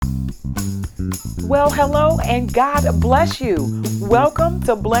Well, hello and God bless you. Welcome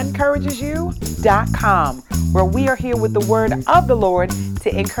to BlenEncouragesYou.com, where we are here with the word of the Lord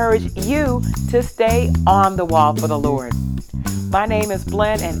to encourage you to stay on the wall for the Lord. My name is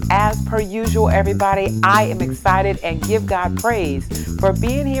Blen, and as per usual, everybody, I am excited and give God praise for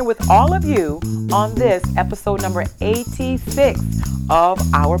being here with all of you on this episode number 86 of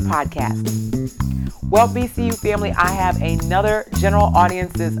our podcast. Well, BCU family, I have another general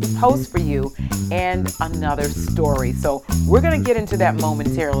audiences post for you and another story. So we're going to get into that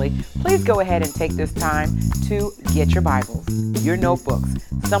momentarily. Please go ahead and take this time to get your Bibles, your notebooks,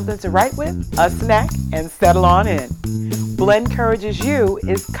 something to write with, a snack, and settle on in. Blen Encourages You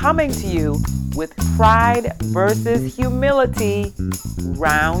is coming to you with Pride versus Humility,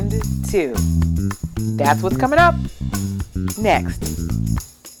 Round 2. That's what's coming up next.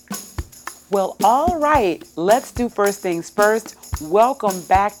 Well, all right, let's do first things first. Welcome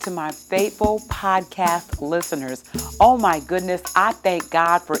back to my faithful podcast listeners. Oh my goodness, I thank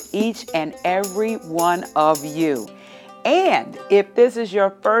God for each and every one of you. And if this is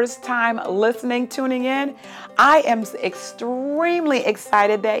your first time listening, tuning in, I am extremely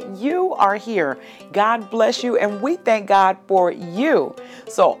excited that you are here. God bless you, and we thank God for you.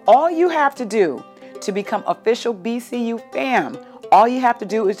 So all you have to do to become official BCU fam, all you have to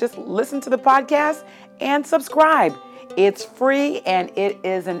do is just listen to the podcast and subscribe. It's free, and it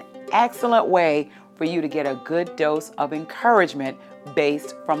is an excellent way for you to get a good dose of encouragement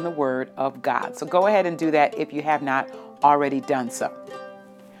based from the Word of God. So go ahead and do that if you have not already done so.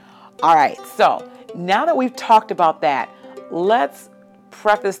 All right, so now that we've talked about that, let's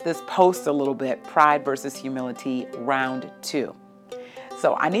preface this post a little bit, Pride versus Humility, Round 2.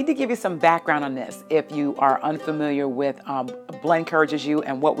 So I need to give you some background on this if you are unfamiliar with Blen Encourages You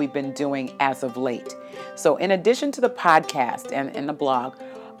and what we've been doing as of late. So in addition to the podcast and the blog,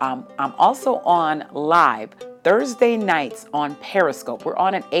 I'm also on live Thursday nights on Periscope. We're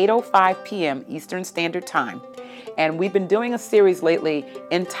on at 8:05 p.m. Eastern Standard Time. And we've been doing a series lately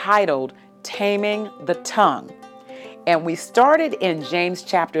entitled Taming the Tongue. And we started in James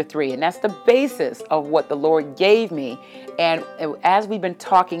chapter 3, and that's the basis of what the Lord gave me. And as we've been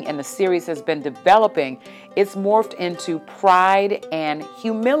talking and the series has been developing, it's morphed into pride and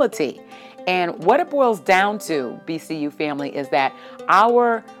humility. And what it boils down to, BCU family, is that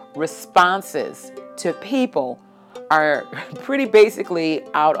our responses to people are pretty basically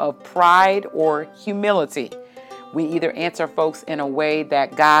out of pride or humility. We either answer folks in a way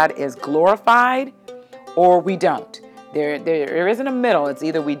that God is glorified or we don't. There isn't a middle. It's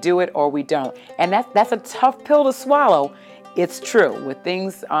either we do it or we don't. And that's a tough pill to swallow. It's true. With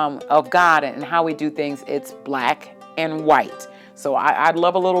things of God and how we do things, it's black and white. So I'd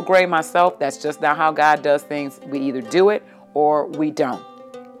love a little gray myself. That's just not how God does things. We either do it or we don't.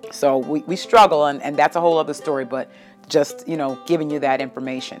 So we struggle, and that's a whole other story, but just, giving you that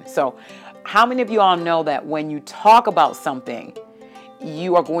information. So how many of you all know that when you talk about something,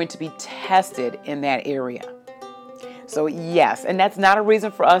 you are going to be tested in that area? So yes, and that's not a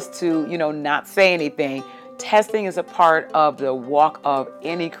reason for us to, not say anything. Testing is a part of the walk of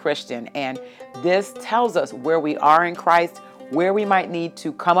any Christian. And this tells us where we are in Christ, where we might need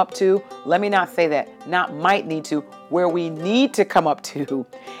to come up to. Let me not say that, not might need to, where we need to come up to.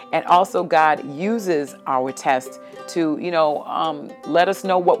 And also God uses our test to, let us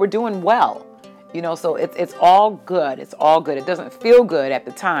know what we're doing well. So it's all good. It's all good. It doesn't feel good at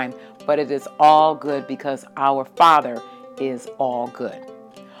the time, but it is all good because our Father is all good.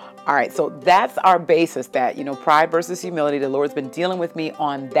 All right, so that's our basis, that, pride versus humility. The Lord's been dealing with me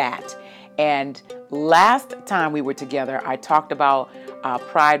on that. And last time we were together, I talked about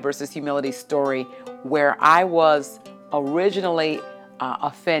pride versus humility story where I was originally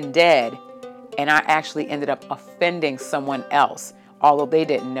offended, and I actually ended up offending someone else, although they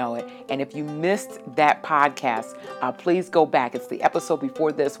didn't know it. And if you missed that podcast, please go back. It's the episode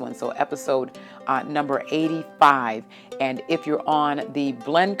before this one, so episode number 85. And if you're on the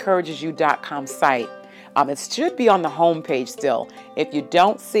BlenEncouragesYou.com site, it should be on the homepage still. If you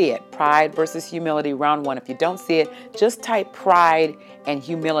don't see it, Pride versus Humility, Round 1, if you don't see it, just type Pride and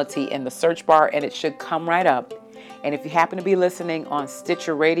Humility in the search bar, and it should come right up. And if you happen to be listening on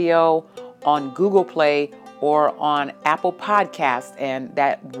Stitcher Radio, on Google Play, or on Apple Podcasts, and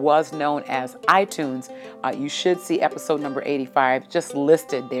that was known as iTunes, you should see episode number 85 just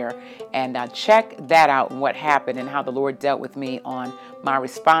listed there. And check that out and what happened and how the Lord dealt with me on my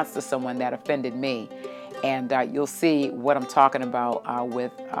response to someone that offended me. And you'll see what I'm talking about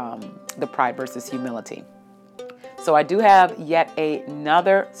with the pride versus humility. So I do have yet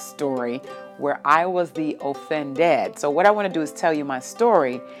another story where I was the offended. So what I want to do is tell you my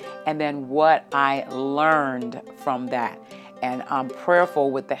story and then what I learned from that. And I'm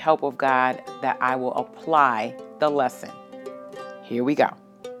prayerful with the help of God that I will apply the lesson. Here we go.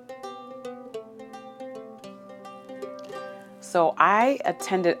 So I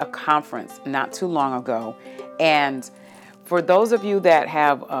attended a conference not too long ago, and for those of you that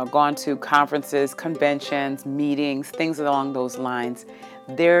have gone to conferences, conventions, meetings, things along those lines,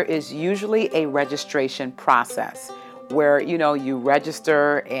 there is usually a registration process where, you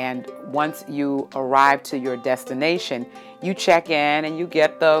register, and once you arrive to your destination, you check in and you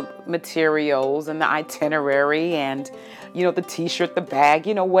get the materials and the itinerary and, the t-shirt, the bag,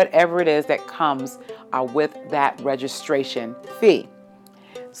 whatever it is that comes with that registration fee.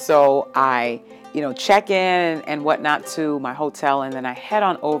 So I, check in and whatnot to my hotel, and then I head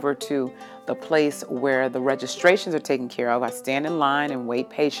on over to the place where the registrations are taken care of. I stand in line and wait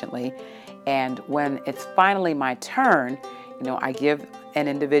patiently. And when it's finally my turn, I give an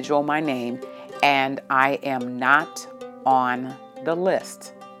individual my name, and I am not on the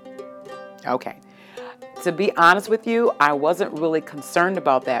list. Okay. To be honest with you, I wasn't really concerned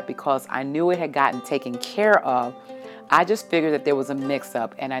about that because I knew it had gotten taken care of. I just figured that there was a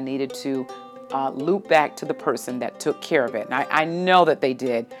mix-up and I needed to loop back to the person that took care of it. And I know that they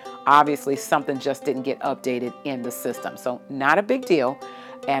did. Obviously, something just didn't get updated in the system. So not a big deal.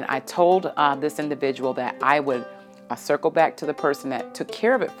 And I told this individual that I would circle back to the person that took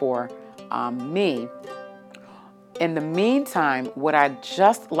care of it for me. In the meantime, what I'd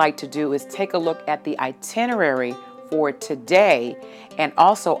just like to do is take a look at the itinerary for today. And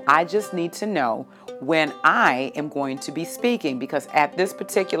also, I just need to know when I am going to be speaking, because at this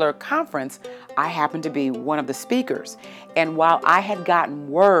particular conference, I happen to be one of the speakers. And while I had gotten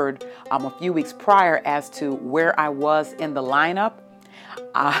word a few weeks prior as to where I was in the lineup,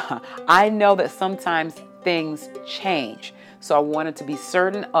 I know that sometimes things change. So I wanted to be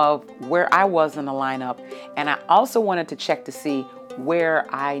certain of where I was in the lineup. And I also wanted to check to see where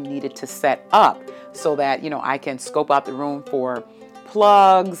I needed to set up so that, I can scope out the room for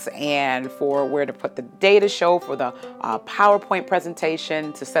plugs and for where to put the data show for the PowerPoint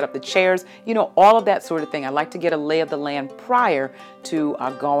presentation, to set up the chairs, all of that sort of thing. I like to get a lay of the land prior to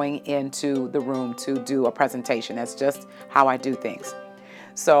going into the room to do a presentation. That's just how I do things.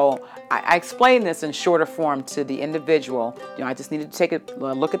 So I explained this in shorter form to the individual. I just needed to take a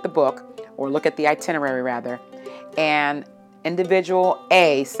look at the book, or look at the itinerary rather. And individual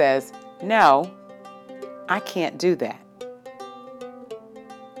A says, "No, I can't do that."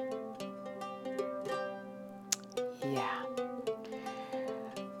 Yeah.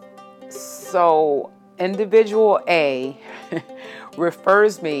 So individual A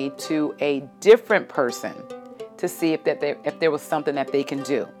refers me to a different person to see if there was something that they can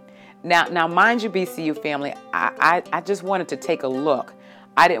do. Now, mind you, BCU family, I just wanted to take a look.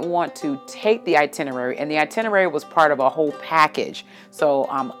 I didn't want to take the itinerary, and the itinerary was part of a whole package. So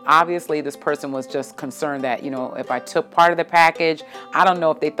obviously, this person was just concerned that, if I took part of the package, I don't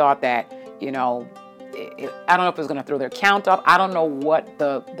know if they thought that, I don't know if it was going to throw their count off. I don't know what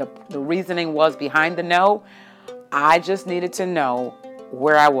the reasoning was behind the no. I just needed to know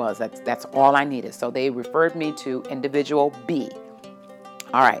where I was. That's all I needed. So they referred me to individual B.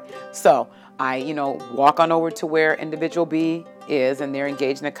 All right. So I, walk on over to where individual B is, and they're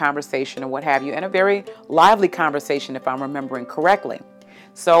engaged in a conversation or what have you, and a very lively conversation if I'm remembering correctly.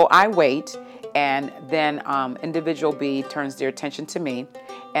 So I wait, and then individual B turns their attention to me,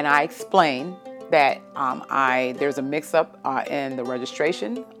 and I explain that there's a mix-up in the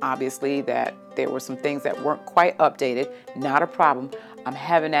registration. Obviously, that there were some things that weren't quite updated. Not a problem. I'm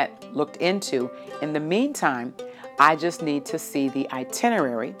having that looked into. In the meantime, I just need to see the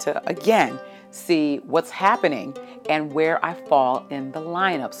itinerary to, again, see what's happening and where I fall in the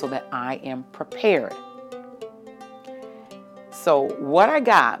lineup so that I am prepared. So what I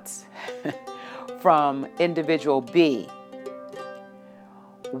got from individual B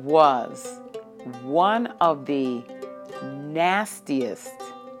was one of the nastiest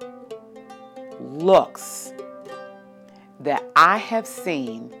looks that I have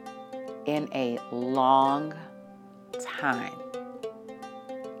seen in a long time.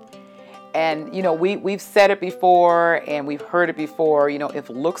 And, we've said it before and we've heard it before, if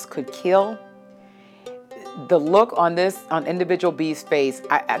looks could kill. The look on individual B's face,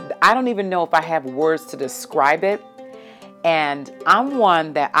 I don't even know if I have words to describe it. And I'm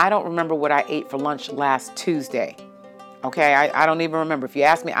one that I don't remember what I ate for lunch last Tuesday. Okay, I don't even remember. If you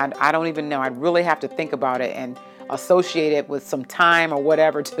ask me, I don't even know. I'd really have to think about it and associate it with some time or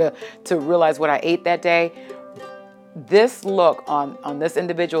whatever to realize what I ate that day. this look on this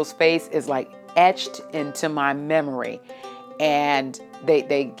individual's face is like etched into my memory. And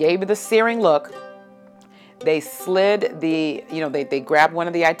they gave me the searing look. They slid they grabbed one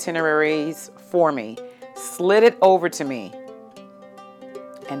of the itineraries for me, slid it over to me,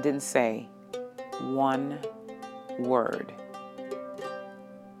 and didn't say one word.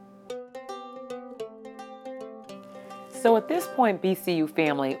 So at this point, BCU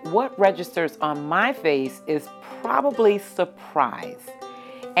family, what registers on my face is probably surprise.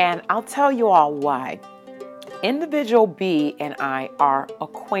 And I'll tell you all why. Individual B and I are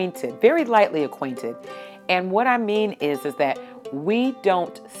acquainted, very lightly acquainted. And what I mean is that we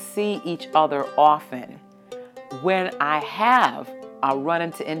don't see each other often. When I have run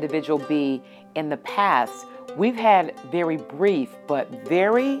into individual B in the past, we've had very brief but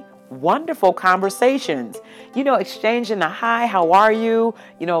very wonderful conversations, exchanging the hi, how are you,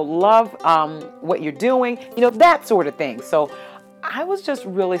 love what you're doing, that sort of thing. So I was just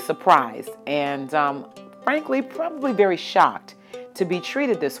really surprised and frankly, probably very shocked to be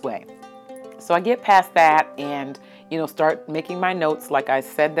treated this way. So I get past that and, start making my notes like I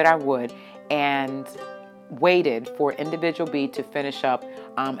said that I would, and waited for individual B to finish up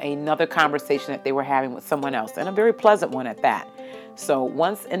another conversation that they were having with someone else, and a very pleasant one at that. So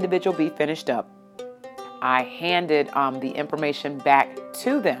once individual B finished up, I handed the information back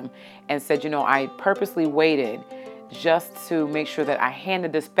to them and said, I purposely waited just to make sure that I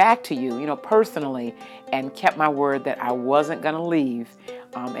handed this back to you, personally, and kept my word that I wasn't going to leave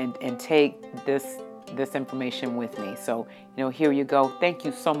and take this information with me. So, here you go. Thank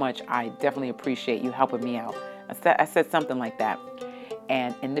you so much. I definitely appreciate you helping me out. I said something like that.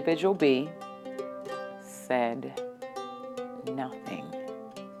 And individual B said nothing.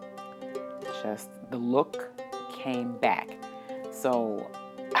 Just the look came back. So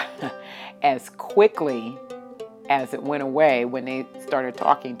as quickly as it went away when they started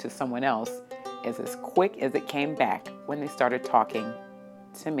talking to someone else, is as quick as it came back when they started talking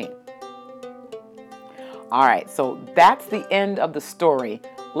to me. All right, so that's the end of the story.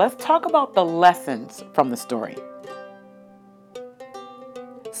 Let's talk about the lessons from the story.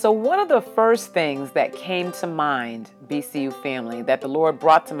 So one of the first things that came to mind, BCU family, that the Lord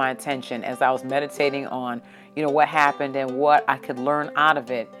brought to my attention as I was meditating on, what happened and what I could learn out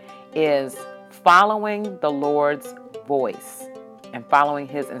of it, is following the Lord's voice and following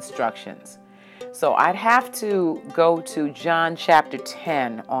his instructions. So I'd have to go to John chapter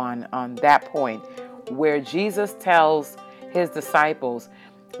 10 on that point, where Jesus tells his disciples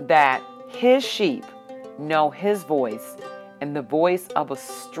that his sheep know his voice, and the voice of a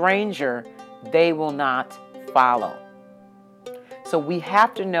stranger they will not follow. So we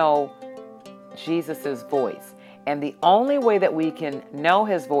have to know Jesus's voice. And the only way that we can know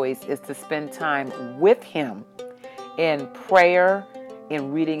his voice is to spend time with him in prayer,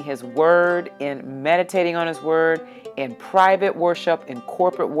 in reading his word, in meditating on his word, in private worship, in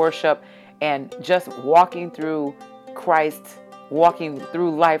corporate worship, and just walking through life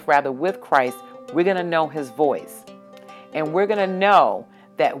with Christ. We're going to know his voice. And we're going to know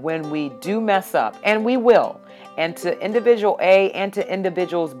that when we do mess up, and we will, and to individual A and to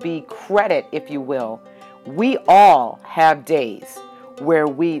individuals B credit, if you will, we all have days where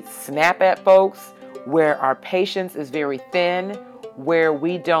we snap at folks, where our patience is very thin, where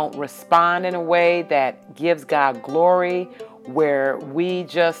we don't respond in a way that gives God glory, where we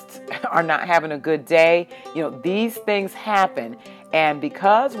just are not having a good day. These things happen. And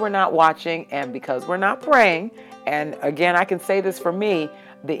because we're not watching and because we're not praying, and again, I can say this for me,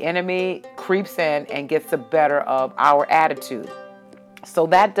 the enemy creeps in and gets the better of our attitude. So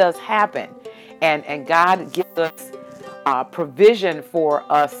that does happen. And God gives us provision for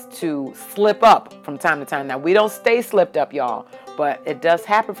us to slip up from time to time. Now, we don't stay slipped up, y'all, but it does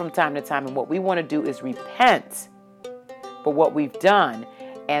happen from time to time. And what we want to do is repent for what we've done.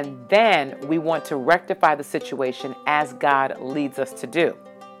 And then we want to rectify the situation as God leads us to do.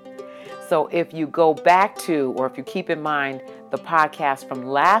 So if you go back to, or if you keep in mind the podcast from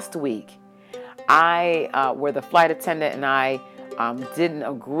last week, where the flight attendant and I didn't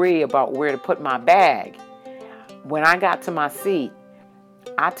agree about where to put my bag. When I got to my seat,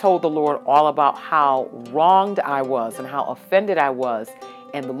 I told the Lord all about how wronged I was and how offended I was.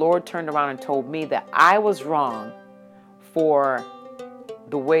 And the Lord turned around and told me that I was wrong for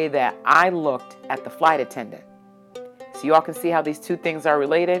the way that I looked at the flight attendant. So y'all can see how these two things are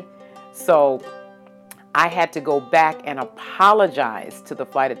related. So I had to go back and apologize to the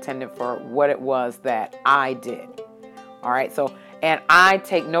flight attendant for what it was that I did. All right. So, and I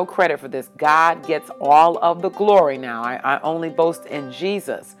take no credit for this. God gets all of the glory now. I only boast in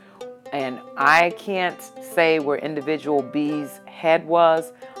Jesus. And I can't say where individual B's head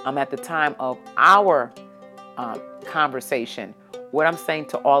was at the time of our conversation. What I'm saying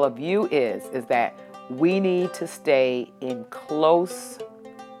to all of you is that we need to stay in close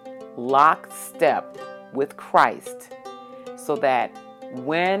lockstep with Christ so that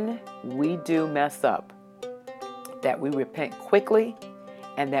when we do mess up, that we repent quickly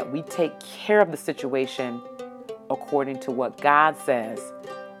and that we take care of the situation according to what God says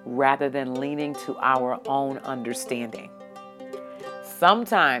rather than leaning to our own understanding.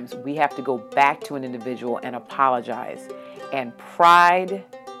 Sometimes we have to go back to an individual and apologize, and pride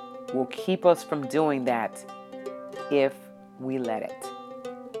will keep us from doing that if we let it.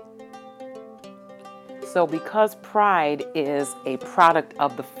 So because pride is a product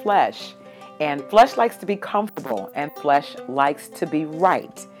of the flesh, and flesh likes to be comfortable, and flesh likes to be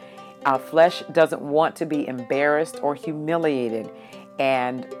right. Our flesh doesn't want to be embarrassed or humiliated,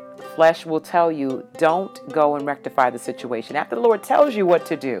 and flesh will tell you, don't go and rectify the situation. After the Lord tells you what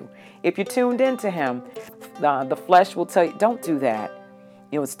to do, if you're tuned into Him, the flesh will tell you, don't do that.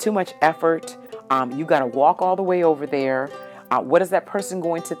 It's too much effort. You got to walk all the way over there. What is that person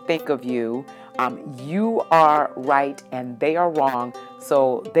going to think of you? You are right and they are wrong,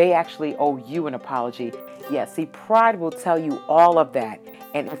 so they actually owe you an apology. Yeah, see, pride will tell you all of that.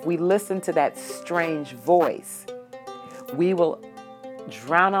 And if we listen to that strange voice, we will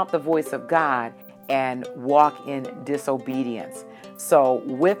drown out the voice of God and walk in disobedience. So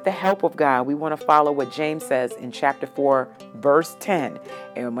with the help of God, we want to follow what James says in chapter 4, verse 10.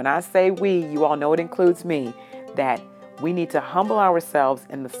 And when I say we, you all know it includes me, that we need to humble ourselves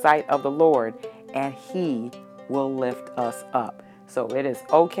in the sight of the Lord, and He will lift us up. So it is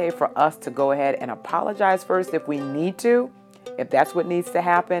okay for us to go ahead and apologize first if we need to, if that's what needs to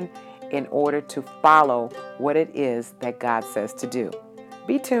happen, in order to follow what it is that God says to do.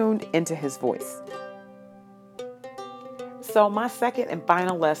 Be tuned into His voice. So my second and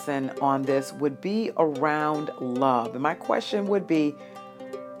final lesson on this would be around love. And my question would be,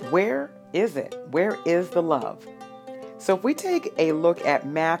 where is it? Where is the love? So if we take a look at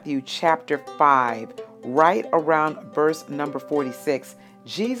Matthew chapter 5, right around verse number 46,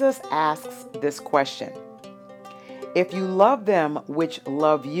 Jesus asks this question. If you love them which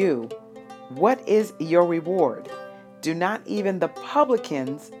love you, what is your reward? Do not even the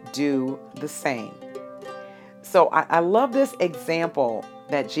publicans do the same? So I love this example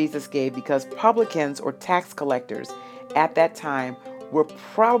that Jesus gave, because publicans or tax collectors at that time were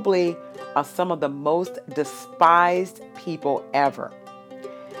probably some of the most despised people ever.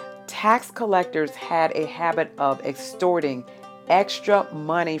 Tax collectors had a habit of extorting extra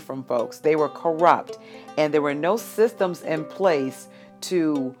money from folks. They were corrupt, and there were no systems in place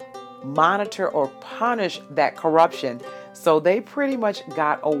to monitor or punish that corruption. So they pretty much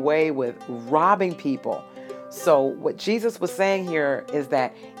got away with robbing people. So what Jesus was saying here is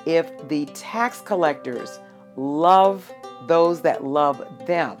that if the tax collectors love those that love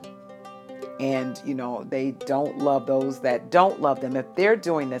them, and they don't love those that don't love them, if they're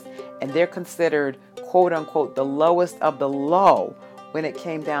doing this and they're considered quote unquote the lowest of the low when it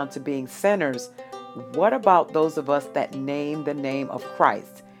came down to being sinners, what about those of us that name the name of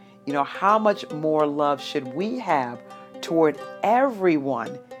Christ? How much more love should we have toward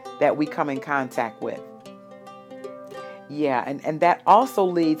everyone that we come in contact with? Yeah, and that also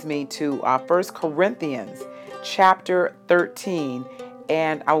leads me to 1 Corinthians chapter 13,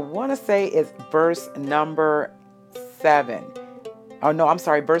 and I want to say it's verse number 7. Oh, no, I'm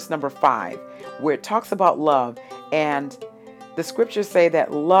sorry, verse number 5, where it talks about love. And the scriptures say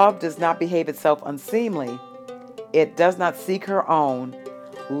that love does not behave itself unseemly. It does not seek her own.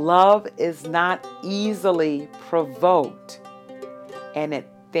 Love is not easily provoked, and it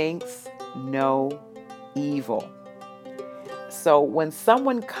thinks no evil. So when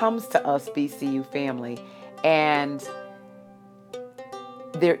someone comes to us, BCU family, and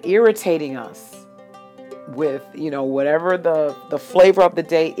they're irritating us with, whatever the flavor of the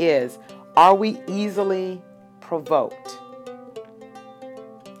day is, are we easily provoked?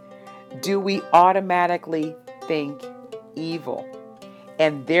 Do we automatically think evil?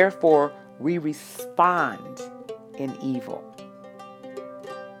 And therefore, we respond in evil.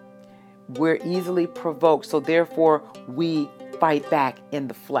 We're easily provoked, so therefore, we fight back in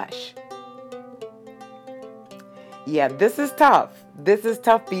the flesh. Yeah, this is tough. This is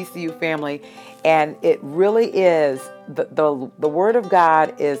tough, BCU family. And it really is, the Word of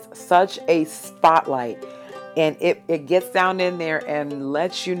God is such a spotlight. And it gets down in there and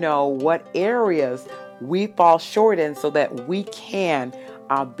lets you know what areas we fall short in, so that we can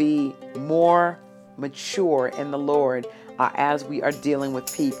be more mature in the Lord as we are dealing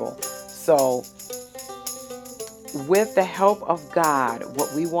with people. So with the help of God,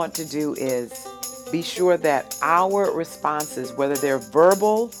 what we want to do is be sure that our responses, whether they're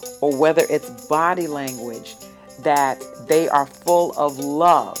verbal or whether it's body language, that they are full of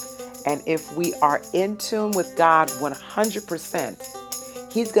love. And if we are in tune with God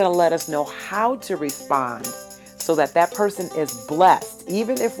 100%, He's going to let us know how to respond so that that person is blessed,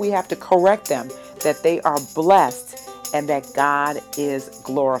 even if we have to correct them, that they are blessed and that God is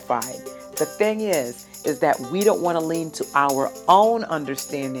glorified. The thing is that we don't want to lean to our own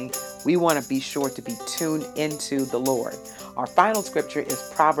understanding. We want to be sure to be tuned into the Lord. Our final scripture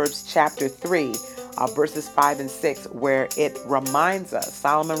is Proverbs chapter 3, verses 5 and 6, where it reminds us,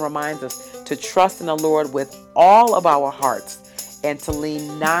 Solomon reminds us to trust in the Lord with all of our hearts and to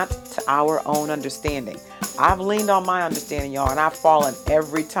lean not to our own understanding. I've leaned on my understanding, y'all, and I've fallen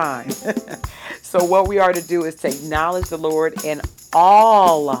every time. So what we are to do is to acknowledge the Lord in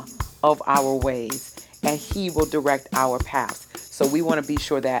all of our ways, and He will direct our paths. So we want to be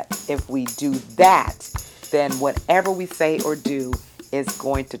sure that if we do that, then whatever we say or do is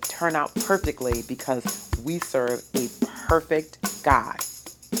going to turn out perfectly because we serve a perfect God.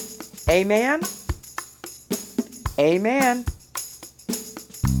 Amen? Amen.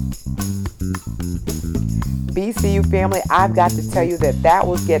 BCU family, I've got to tell you that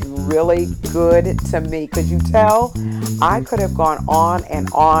was getting really good to me. Could you tell? I could have gone on and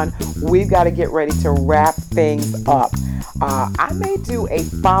on. We've got to get ready to wrap things up. I may do a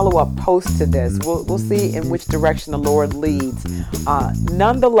follow-up post to this. We'll see in which direction the Lord leads.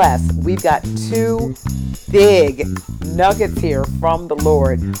 Nonetheless, we've got two big nuggets here from the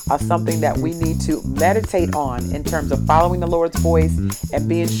Lord of something that we need to meditate on in terms of following the Lord's voice and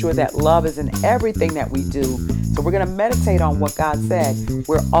being sure that love is in everything that we do. So we're going to meditate on what God said.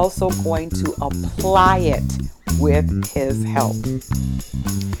 We're also going to apply it with His help.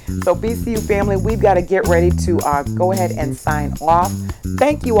 So BCU family, we've got to get ready to go ahead and sign off.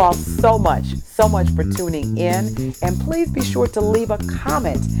 Thank you all so much for tuning in. And please be sure to leave a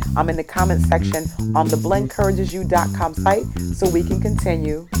comment in the comment section on the BlenCouragesYou.com site so we can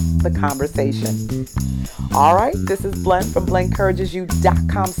continue the conversation. All right, this is Blen from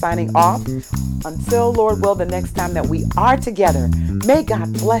BlenCouragesYou.com signing off. Until, Lord will, the next time that we are together, may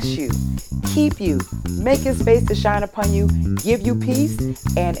God bless you, keep you, make His face to shine upon you, give you peace,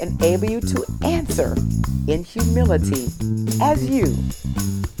 and enable you to answer in humility as you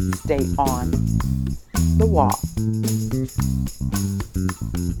stay on the wall.